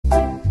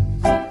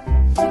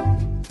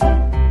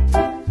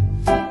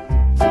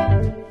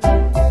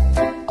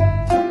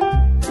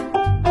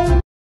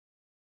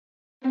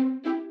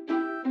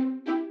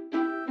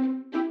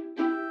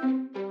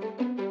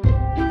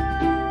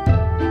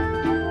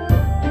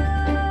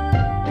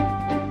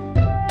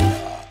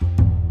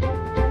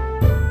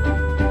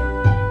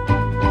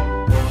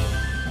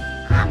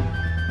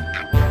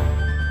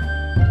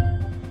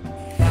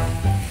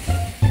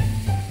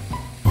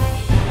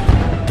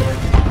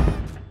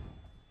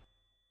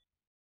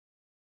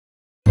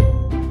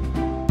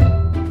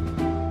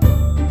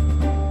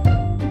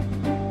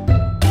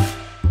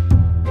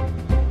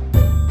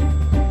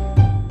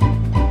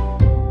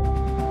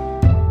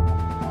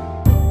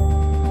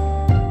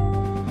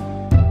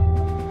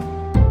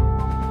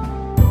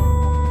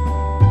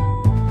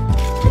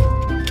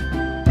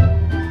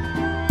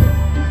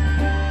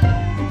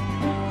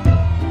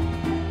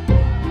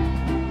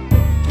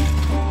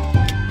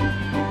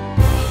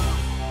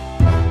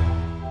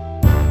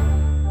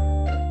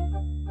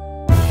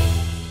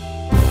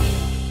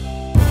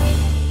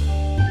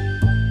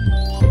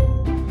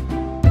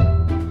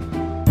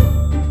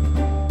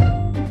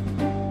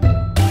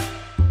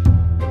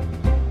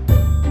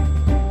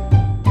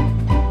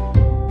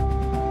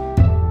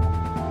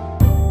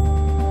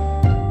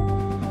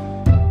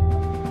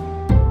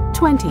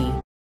20.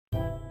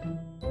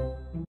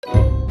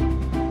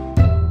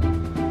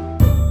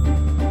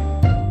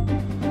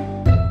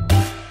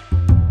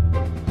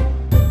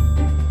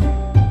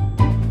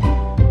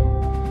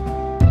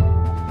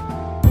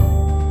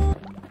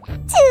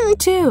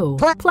 Two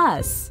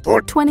plus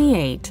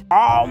 28.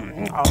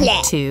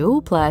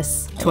 2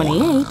 plus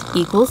 28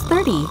 equals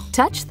 30.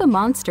 Touch the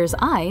monster's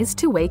eyes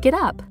to wake it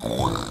up.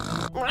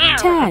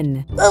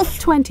 10,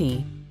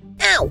 20,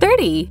 30.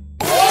 30!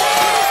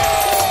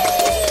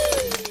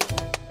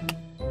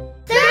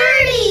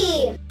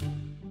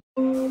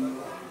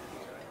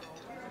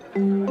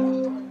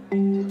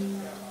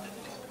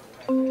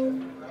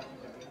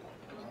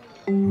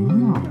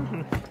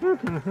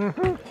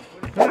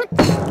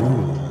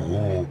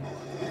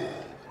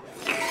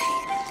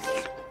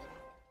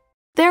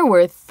 There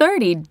were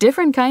 30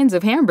 different kinds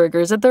of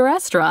hamburgers at the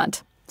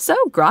restaurant, so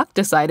Grok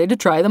decided to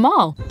try them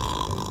all.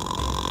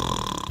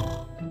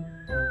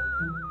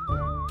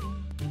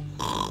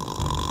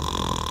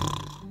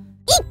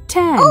 Eat.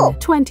 10,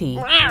 20,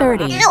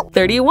 30,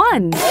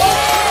 31. 31!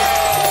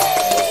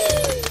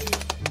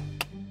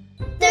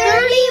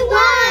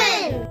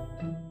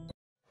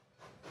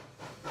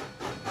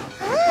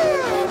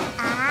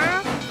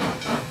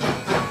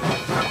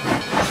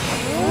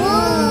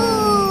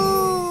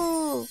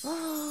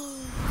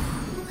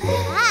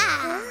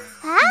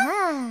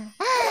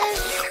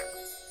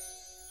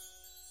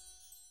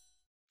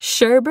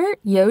 Sherbert,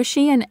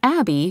 Yoshi, and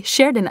Abby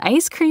shared an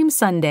ice cream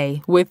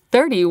sundae with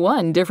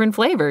 31 different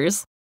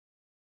flavors.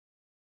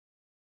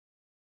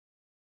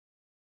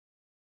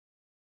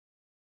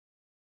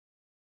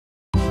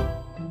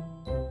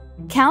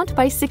 Count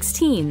by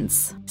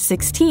 16s.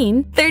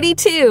 16,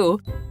 32.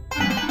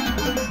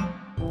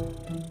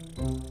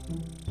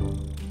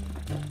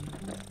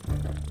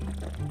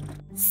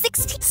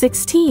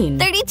 16,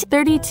 32,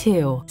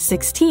 32.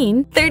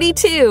 16,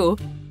 32.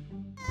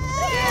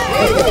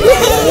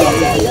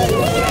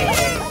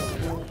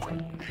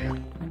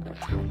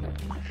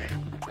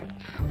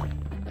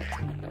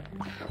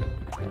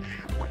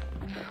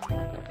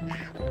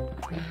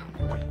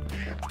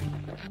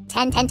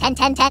 10, 10, 10,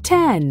 10, 10.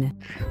 10.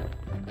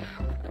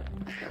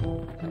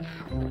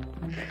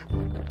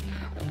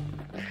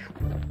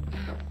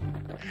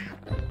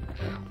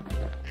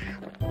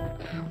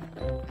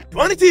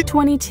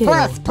 22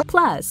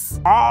 plus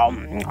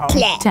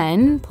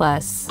 10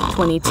 plus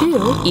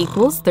 22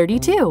 equals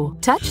 32.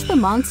 Touch the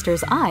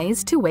monster's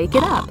eyes to wake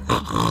it up.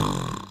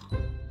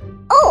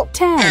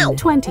 10,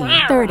 20,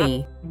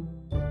 30.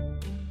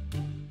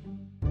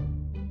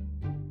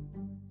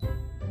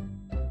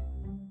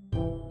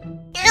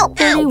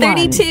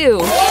 32.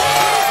 32!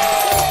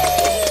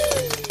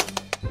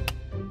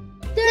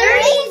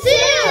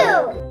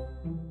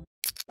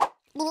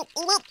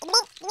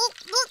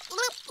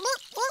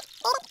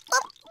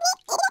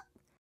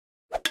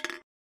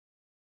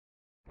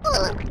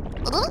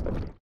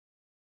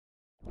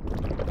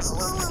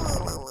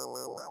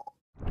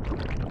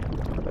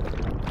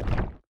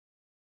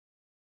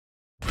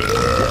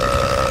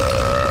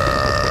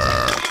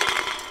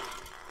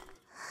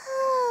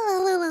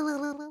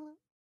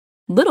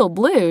 Little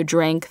Blue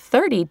drank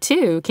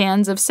 32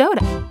 cans of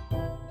soda.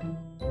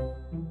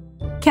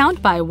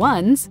 Count by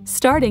ones,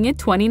 starting at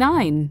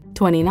 29.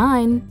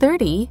 29,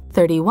 30,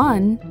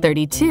 31,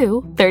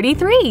 32,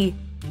 33.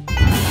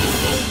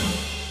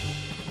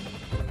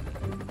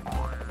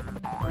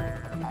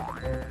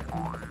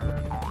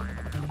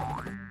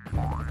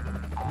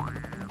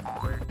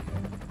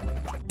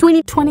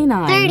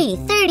 29, 30,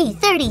 30,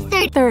 30,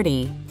 30,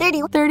 30,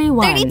 30,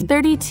 31, 30,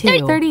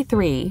 32,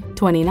 33,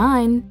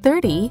 29,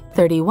 30,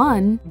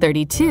 31,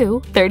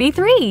 32,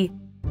 33.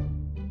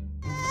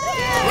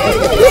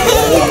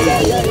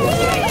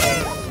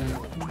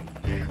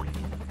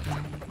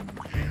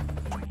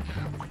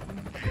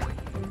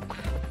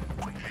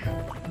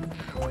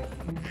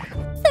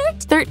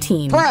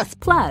 13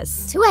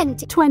 plus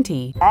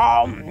 20.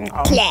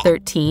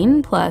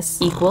 13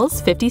 plus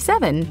equals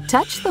 57.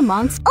 Touch the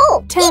monster.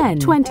 10,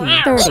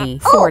 20, 30,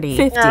 40,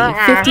 50,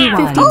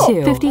 51,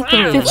 52,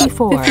 53,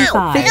 54,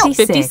 55, 56,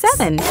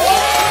 57.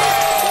 57!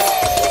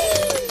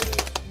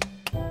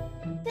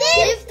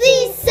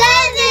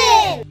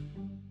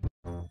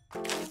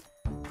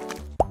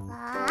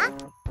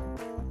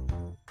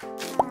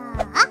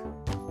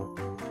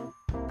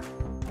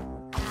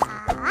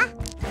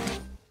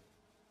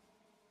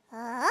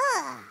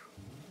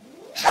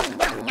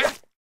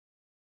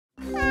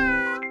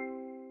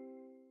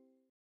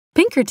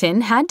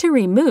 Pinkerton had to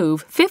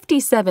remove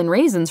 57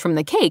 raisins from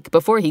the cake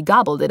before he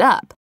gobbled it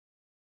up.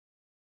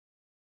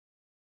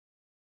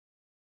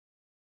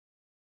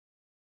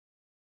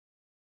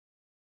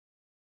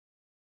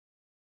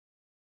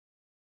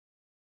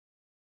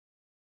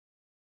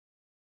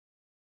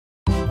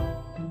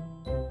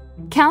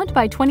 Count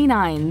by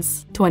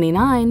 29s.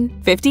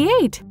 29,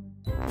 58.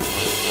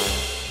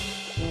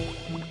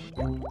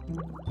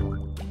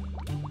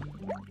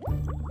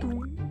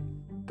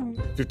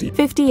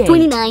 58,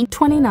 29,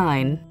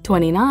 29,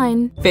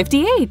 29,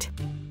 58.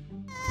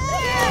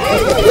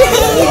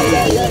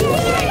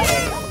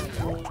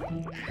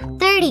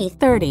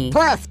 30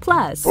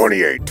 plus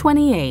 28.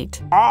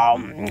 28.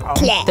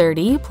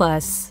 30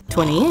 plus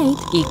 28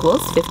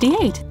 equals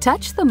 58.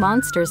 Touch the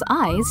monster's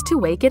eyes to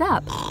wake it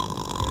up.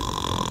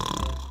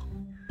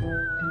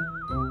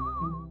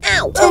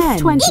 10,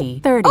 20,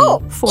 30,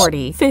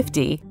 40,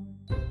 50.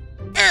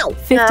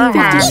 50,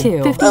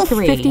 52,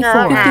 53,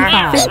 54,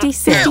 55,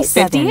 56,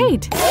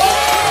 58.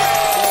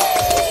 58!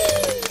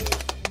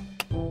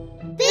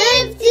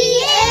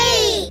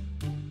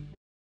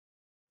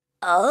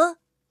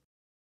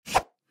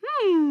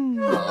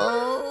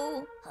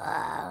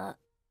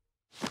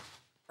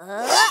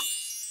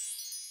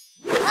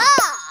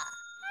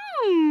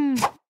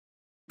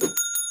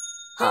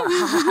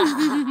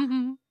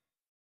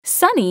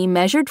 Sonny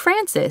measured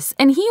Francis,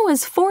 and he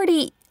was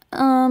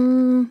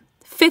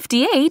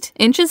 58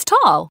 inches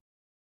tall.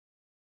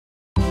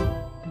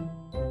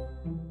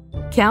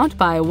 Count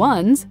by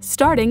ones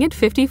starting at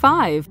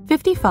 55,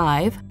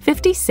 55,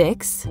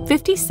 56,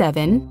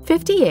 57,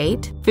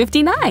 58,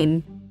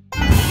 59.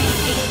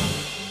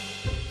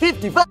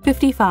 55.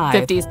 55,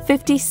 50,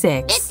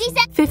 56,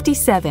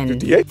 57,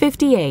 58,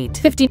 58,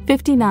 50,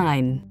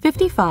 59,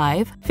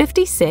 55,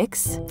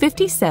 56,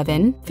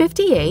 57,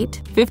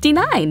 58,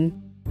 59.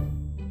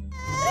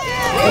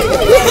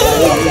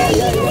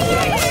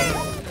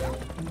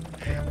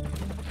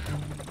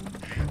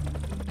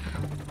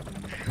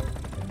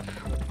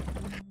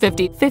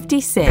 50,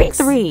 56,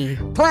 3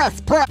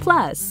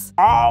 Plus.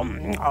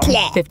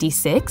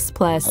 56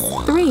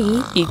 plus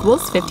 3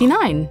 equals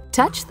 59.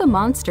 Touch the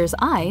monster's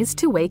eyes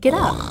to wake it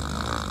up.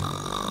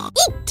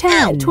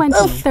 10,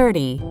 20,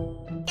 30,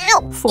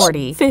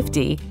 40,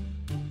 50.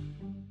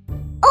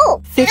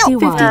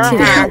 51,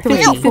 52,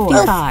 53,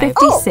 55,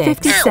 56,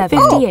 57,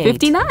 58,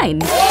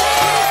 59.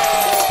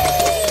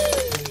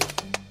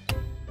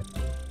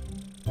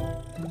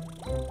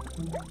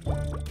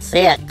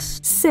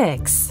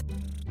 6,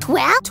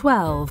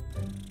 12,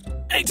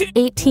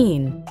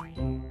 18,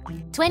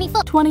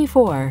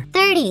 24,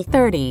 30,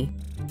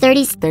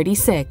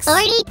 36,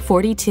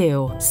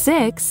 42,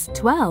 6,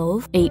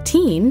 12,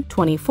 18,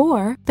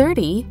 24,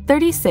 30,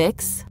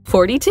 36,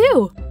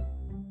 42.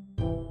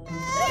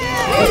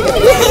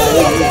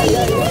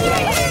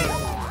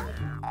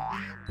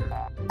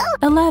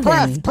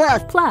 11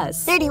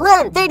 plus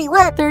 31.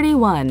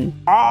 31.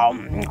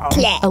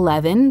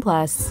 11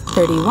 plus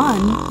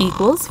 31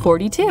 equals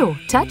 42.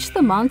 Touch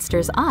the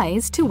monster's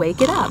eyes to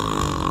wake it up.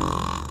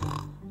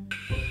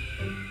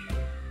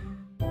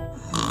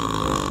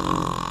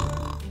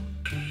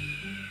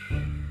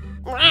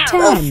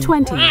 10,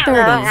 20,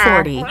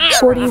 30, 40,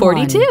 41.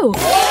 42.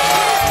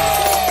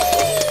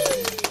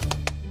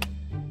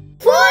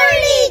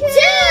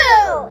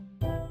 42!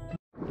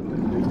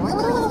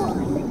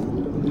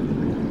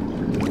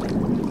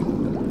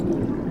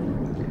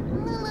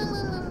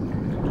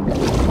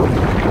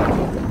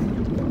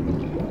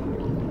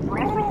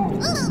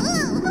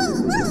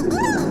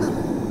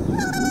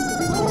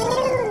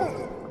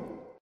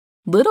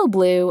 Little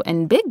Blue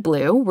and Big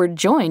Blue were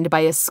joined by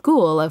a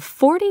school of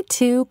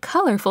 42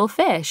 colorful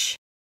fish.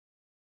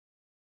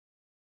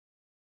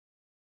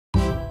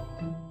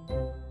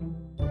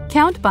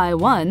 Count by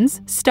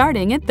ones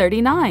starting at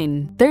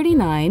 39,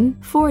 39,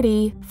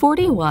 40,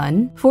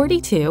 41,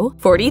 42,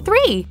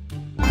 43.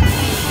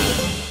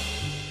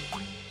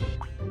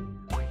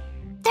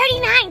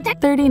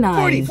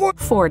 39,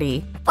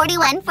 40,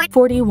 41,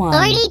 41,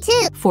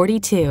 42,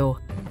 42.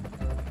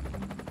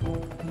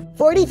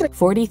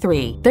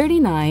 43,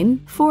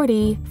 39,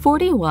 40,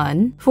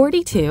 41,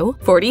 42,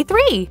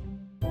 43.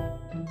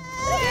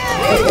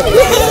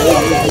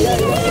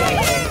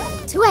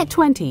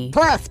 20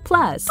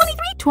 plus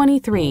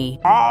 23.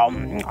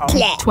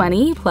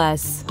 20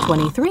 plus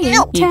 23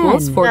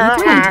 equals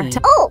 43.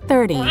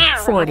 30,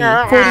 40,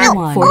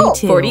 41,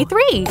 42,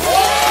 43.